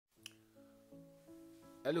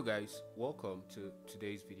Hello guys, welcome to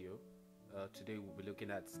today's video. Today we'll be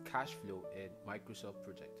looking at cash flow in Microsoft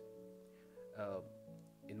Project. Um,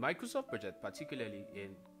 in Microsoft Project, particularly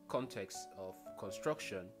in context of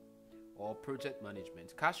construction or project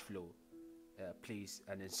management, cash flow plays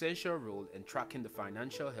an essential role in tracking the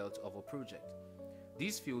financial health of a project.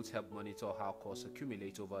 These fields help monitor how costs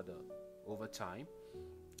accumulate over time,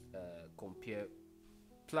 compare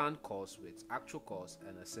planned costs with actual costs,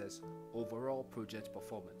 and assess overall project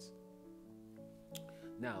performance.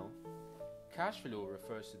 Now, cash flow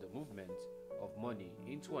refers to the movement of money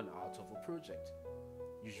into and out of a project,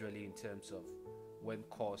 usually in terms of when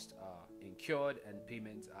costs are incurred and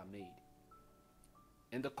payments are made.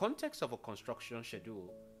 In the context of a construction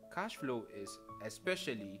schedule, cash flow is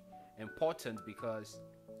especially important because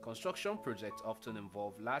construction projects often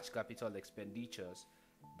involve large capital expenditures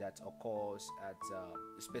that occurs at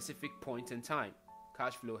a specific point in time.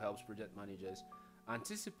 Cash flow helps project managers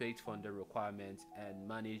anticipate funding requirements and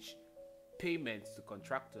manage payments to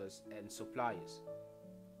contractors and suppliers.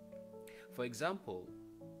 For example,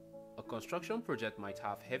 a construction project might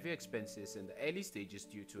have heavy expenses in the early stages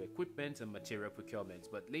due to equipment and material procurement,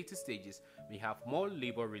 but later stages may have more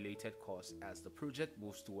labor-related costs as the project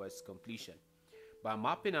moves towards completion. By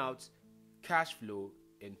mapping out cash flow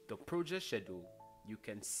in the project schedule, you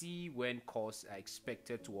can see when costs are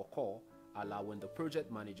expected to occur, allowing the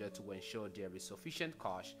project manager to ensure there is sufficient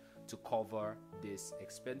cash to cover these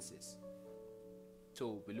expenses.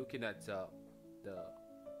 So we're looking at the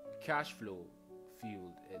cash flow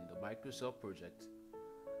field in the Microsoft project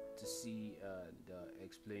to see and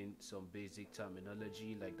explain some basic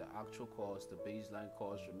terminology like the actual cost, the baseline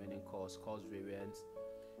cost, remaining cost, cost variance,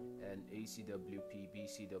 and ACWP,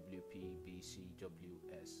 BCWP,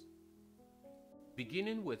 BCWS.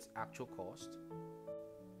 Beginning with actual cost.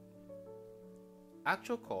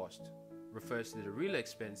 Actual cost refers to the real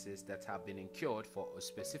expenses that have been incurred for a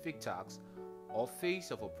specific task or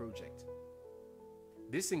phase of a project.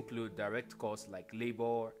 This includes direct costs like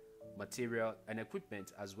labor, material, and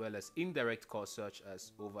equipment, as well as indirect costs such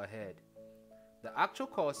as overhead. The actual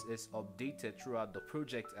cost is updated throughout the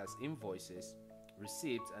project as invoices,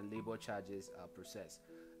 receipts, and labor charges are processed.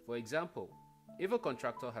 For example, if a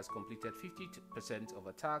contractor has completed 50% of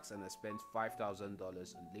a task and has spent $5,000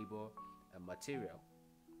 on labor and material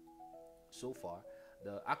so far,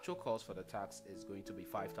 the actual cost for the task is going to be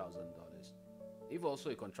 $5,000. If also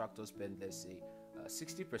a contractor spent, let's say,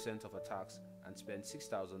 60% of a task and spent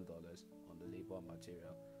 $6,000 on the labor and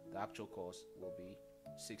material, the actual cost will be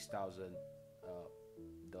 $6,000.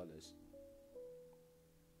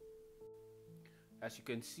 As you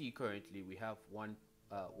can see, currently we have 1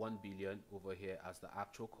 billion over here as the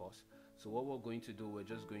actual cost. So what we're going to do, we're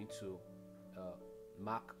just going to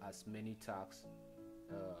mark as many tasks.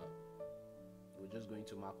 We're just going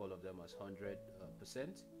to mark all of them as 100%.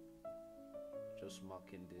 Just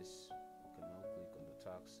marking this. You can now click on the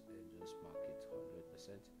tax and just mark it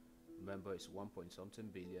 100%. Remember, it's 1 point something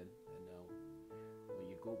billion, and now when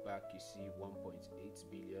you go back, you see 1.8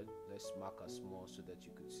 billion. Let's mark as small so that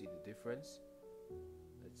you can see the difference.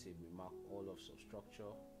 Let's say we mark all of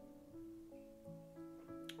substructure.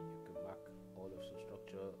 You can mark all of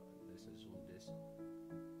substructure. Let's zoom this.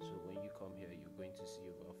 So when you come here, you're going to see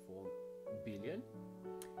over 4 billion,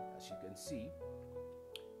 as you can see.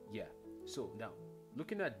 Yeah. So now,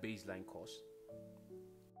 looking at baseline cost.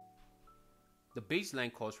 The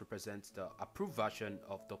baseline cost represents the approved version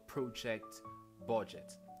of the project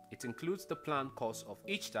budget. It includes the planned cost of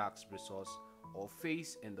each task, resource, or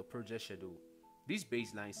phase in the project schedule. These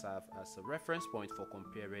baselines serve as a reference point for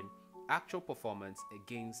comparing actual performance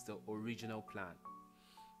against the original plan.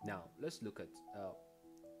 Now, let's look at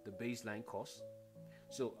the baseline cost.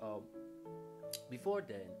 So, before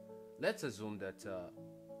then, let's assume that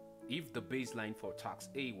if the baseline for tax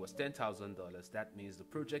A was $10,000, that means the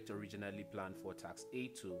project originally planned for tax A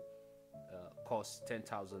to cost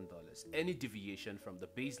 $10,000. Any deviation from the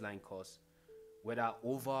baseline cost, whether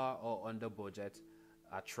over or under budget,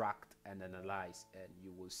 are tracked and analyzed, and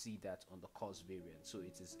you will see that on the cost variance. So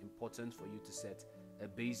it is important for you to set a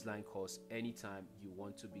baseline cost anytime you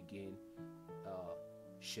want to begin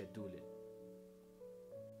scheduling.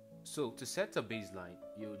 So to set a baseline,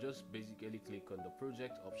 you'll just basically click on the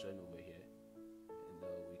project option over here,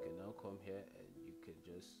 and we can now come here and you can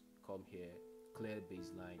just come here, clear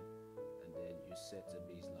baseline, and then you set a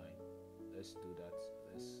baseline. Let's do that.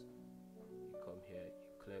 You come here,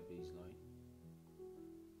 you clear baseline,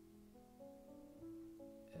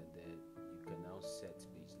 and then you can now set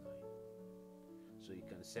baseline. So you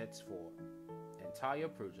can set for entire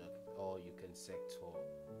project, or you can set for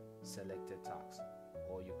selected tasks,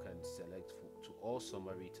 or you can select to all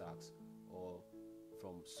summary tax or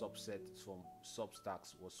from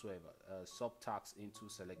subtax whatsoever, subtax into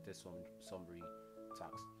selected summary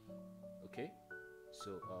tax. Okay,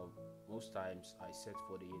 so most times I set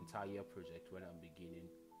for the entire project when I'm beginning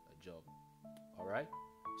a job. All right,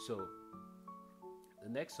 so the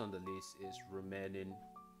next on the list is remaining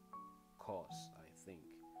costs. I think,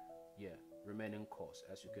 yeah, remaining costs.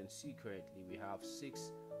 As you can see, currently we have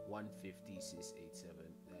 6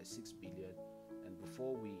 billion, and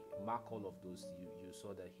before we mark all of those, you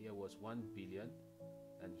saw that here was 1 billion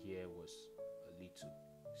and here was a little.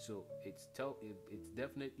 So it's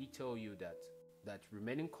definitely tell you that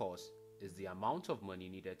remaining cost is the amount of money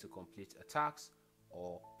needed to complete a task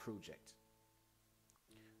or project.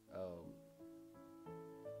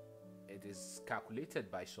 It is calculated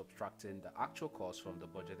by subtracting the actual cost from the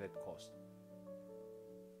budgeted cost.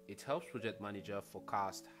 It helps project manager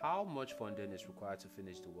forecast how much funding is required to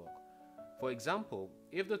finish the work. For example,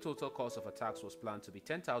 if the total cost of a task was planned to be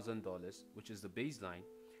 $10,000, which is the baseline,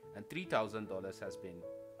 and $3,000 has been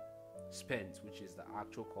spent, which is the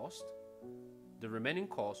actual cost, the remaining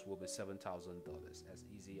cost will be $7,000. As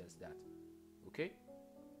easy as that. Okay?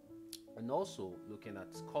 And also looking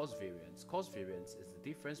at cost variance. Cost variance is the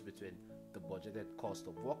difference between the budgeted cost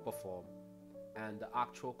of work performed and the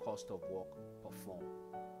actual cost of work performed.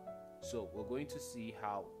 So we're going to see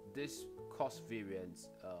how this cost variance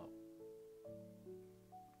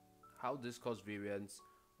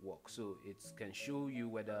works. So it can show you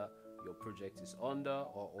whether your project is under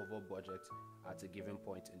or over budget at a given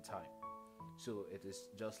point in time. So it is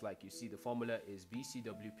just like you see, the formula is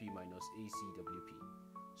BCWP minus ACWP.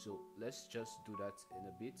 So let's just do that in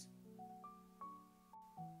a bit.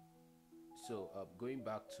 So going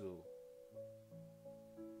back to,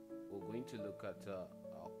 we're going to look at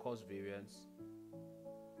our cost variance.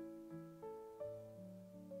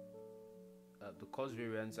 The cost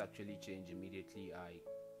variance actually changed immediately.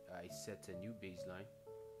 I set a new baseline.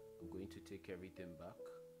 I'm going to take everything back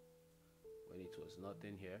when it was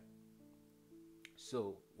nothing here.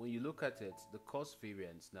 So when you look at it, the cost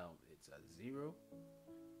variance now it's at 0.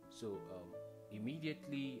 So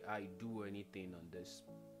immediately I do anything on this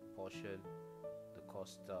portion, the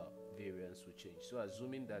cost variance will change. So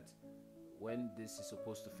assuming that when this is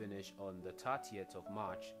supposed to finish on the 30th of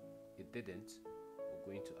March, it didn't, we're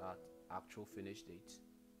going to add actual finish date.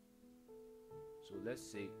 So let's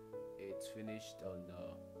say it's finished on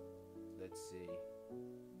let's say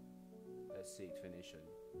it finished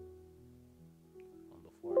on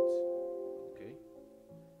the 4th. Okay,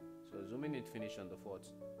 so assuming it finished on the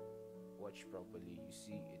 4th, watch properly, you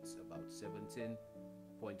see it's about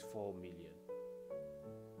 17.4 million.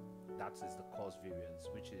 That is the cost variance,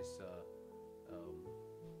 which is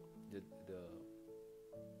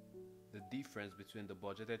the difference between the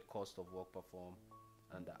budgeted cost of work performed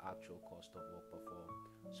and the actual cost of work performed.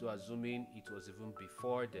 So assuming it was even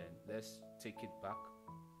before then, let's take it back.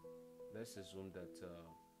 Let's assume that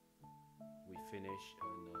we finish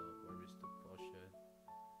on where is the portion?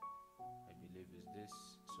 I believe is this.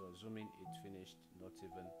 So assuming it finished,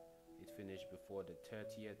 it finished before the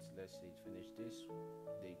 30th. Let's say it finished this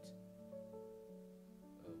date.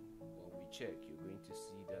 When we check, you're going to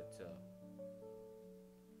see that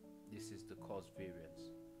this is the cost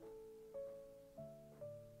variance.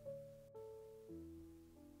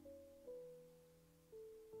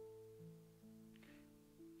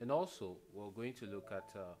 And also, we're going to look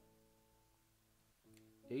at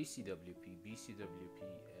ACWP, BCWP,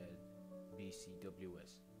 and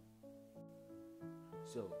BCWS.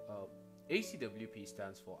 So, ACWP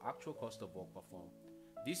stands for actual cost of work performed.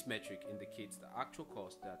 This metric indicates the actual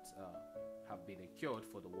costs that have been incurred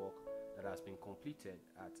for the work that has been completed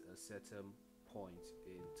at a certain point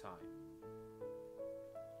in time.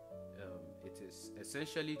 It is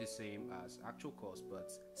essentially the same as actual cost,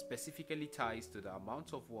 but specifically ties to the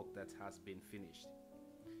amount of work that has been finished.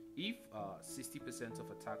 If 60% of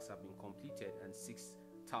a task have been completed and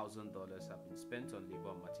 $6,000 have been spent on labor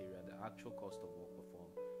and material, the actual cost of work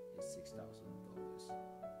performed is $6,000.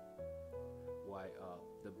 While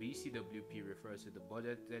the BCWP refers to the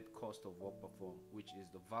budgeted cost of work performed, which is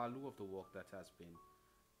the value of the work that has been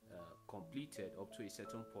completed up to a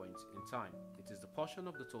certain point in time. It is the portion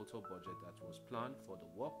of the total budget that was planned for the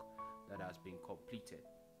work that has been completed.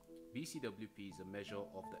 BCWP is a measure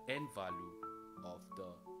of the end value of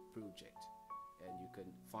the project, and you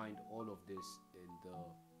can find all of this in the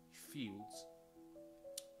fields.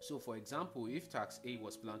 So for example, if tax A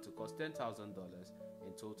was planned to cost $10,000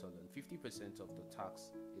 in total and 50% of the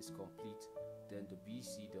tax is complete, then the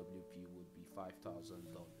BCWP would be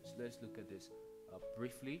 $5,000. Let's look at this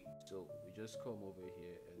briefly. So we just come over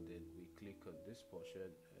here and then we click on this this portion,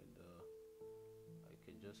 and I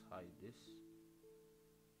can just hide this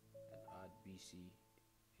and add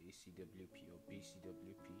ACWP or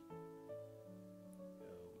BCWP.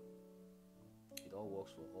 It all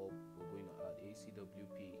works for all. We're going to add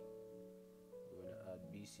ACWP, we're going to add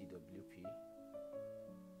BCWP,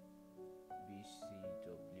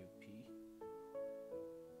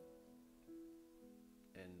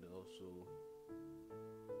 and also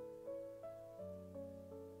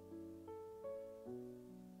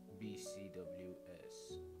BCWS.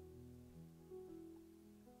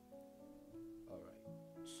 Alright,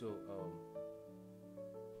 so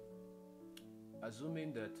assuming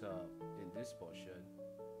that in this portion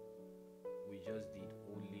we just did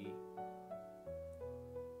only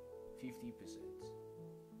 50%,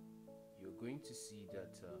 you're going to see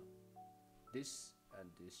that this and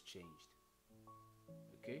this changed.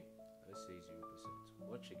 Okay, let's say 0%.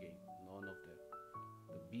 Watch again, none of them.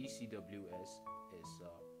 The BCWS is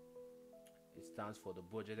it stands for the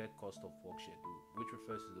budgeted cost of work schedule, which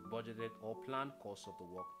refers to the budgeted or planned cost of the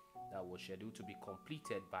work that was scheduled to be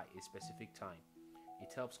completed by a specific time.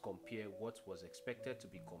 It helps compare what was expected to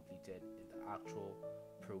be completed in the actual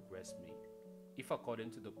progress made. If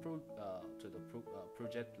according to the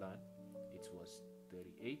project plan, it was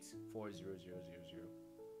 38,40000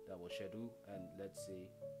 that was scheduled, and let's say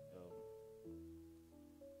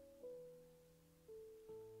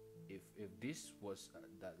if this was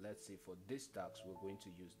that, let's say for this tax we're going to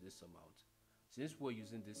use this amount. Since we're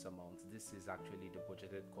using this amount, this is actually the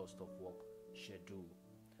budgeted cost of work schedule.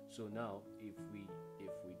 So now if we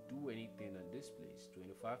do anything in this place,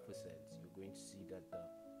 25%, you're going to see that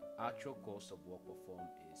the actual cost of work performed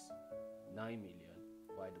is 9 million,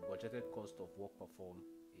 while the budgeted cost of work performed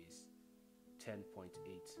is 10.8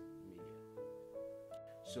 million.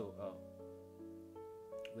 So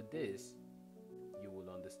with this, you will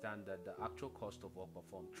understand that the actual cost of work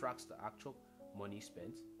performed tracks the actual money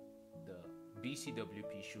spent. The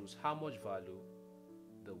BCWP shows how much value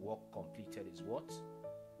the work completed is worth,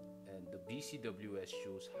 and the BCWS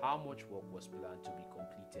shows how much work was planned to be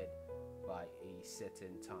completed by a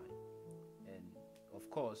certain time. And of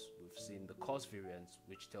course, we've seen the cost variance,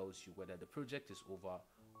 which tells you whether the project is over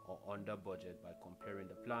or under budget by comparing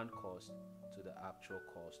the planned cost to the actual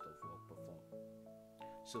cost of work performed.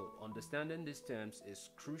 So understanding these terms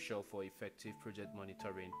is crucial for effective project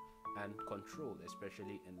monitoring and control,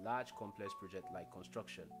 especially in large complex projects like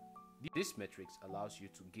construction. This metrics allows you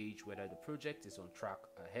to gauge whether the project is on track,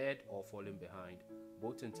 ahead, or falling behind,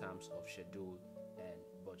 both in terms of schedule and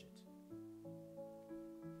budget.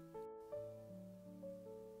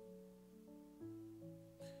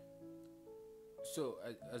 So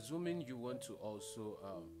assuming you want to also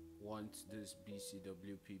want this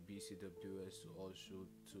BCWP, BCWS to also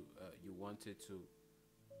you want it to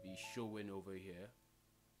be showing over here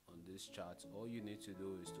on this chart, all you need to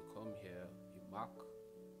do is to come here, you mark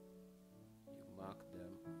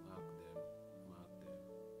them,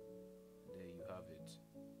 there you have it.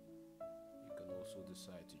 You can also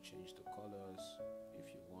decide to change the colors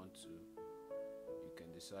if you want to. You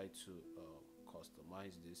can decide to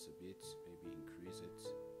customize this a bit, maybe increase it.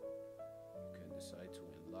 You can decide to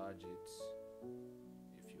enlarge it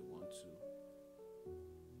if you want to.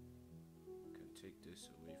 You can take this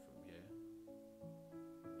away from here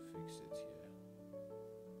and fix it here.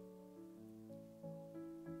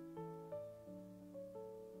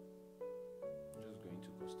 I'm just going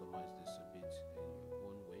to customize this a bit in your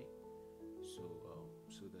own way,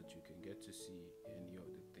 so that you can get to see any of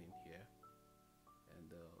the thing here. And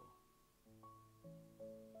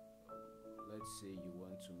let's say you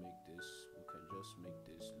want to make this, we can just make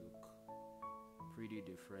this look pretty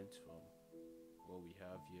different from what we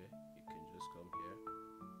have here. You can just come here,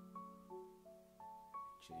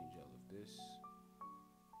 change all of this,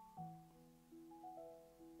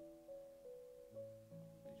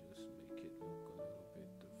 just make it look a little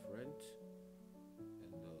bit different.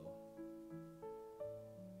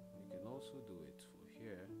 And you can also do it for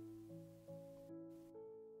here.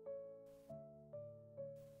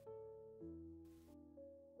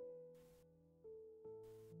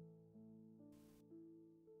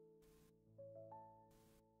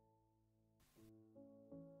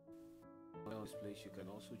 On this place, you can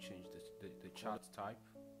also change the chart type.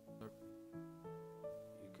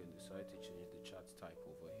 You can decide to change the chart type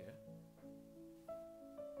over here.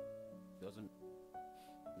 Doesn't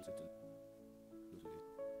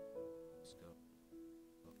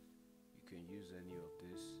you can use any of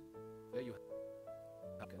this. There you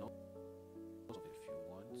can also, if you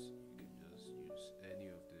want, you can just use any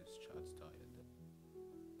of this chart type.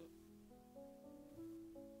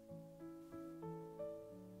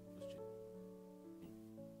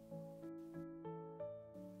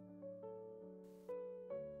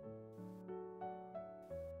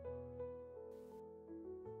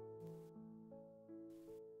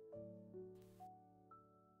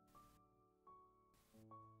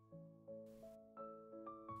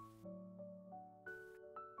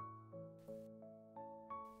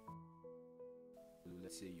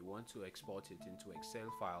 Let's say you want to export it into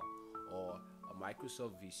Excel file or a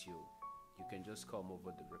Microsoft Visio, you can just come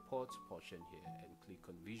over the reports portion here and click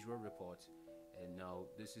on visual report, and now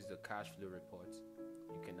this is the cash flow report.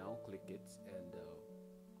 You can now click it, and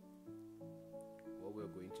what we're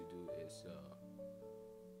going to do is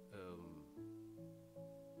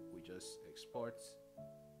we just export,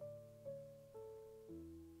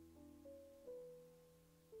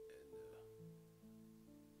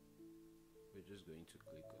 we're just going to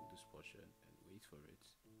click on this portion and wait for it.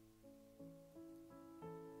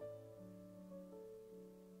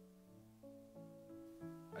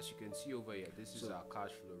 As you can see over here, this is our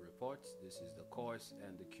cash flow report. This is the cost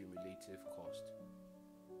and the cumulative cost.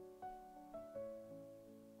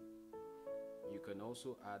 You can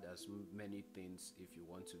also add as many things if you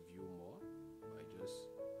want to view more by just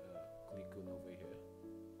clicking over here.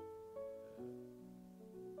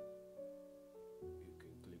 You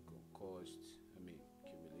can click on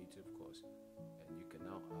cumulative cost, and you can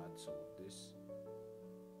now add some of this.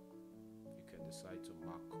 You can decide to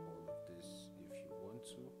mark all of this if you want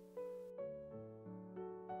to.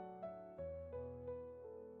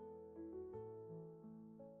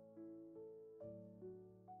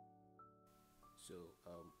 So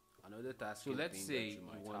another task. So let's say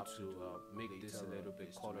you want to make this a little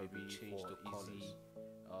bit color, change the colors.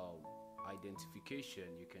 Identification,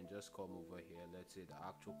 you can just come over here. Let's say the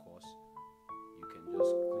actual cost. You can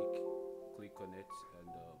just click on it, and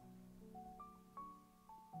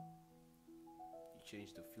you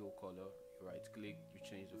change the fill color. You right click, you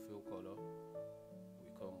change the fill color. We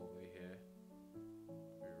come over here.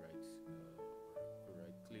 We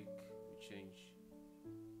right click. We change.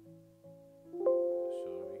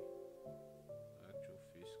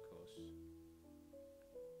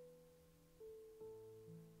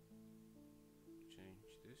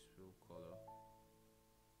 This fill color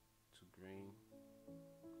to green.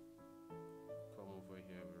 Come over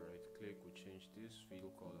here, we right click, we change this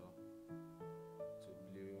fill color to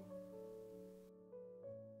blue.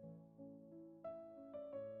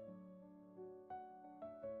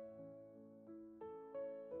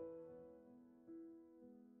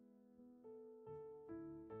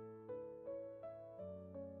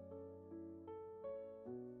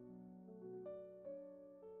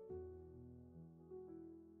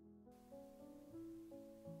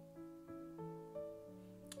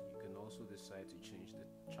 Also decide to change the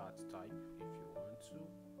chart type if you want to.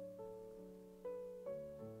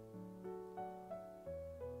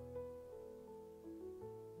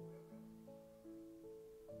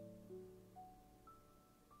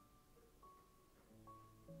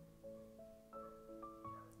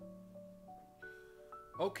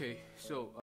 Okay, so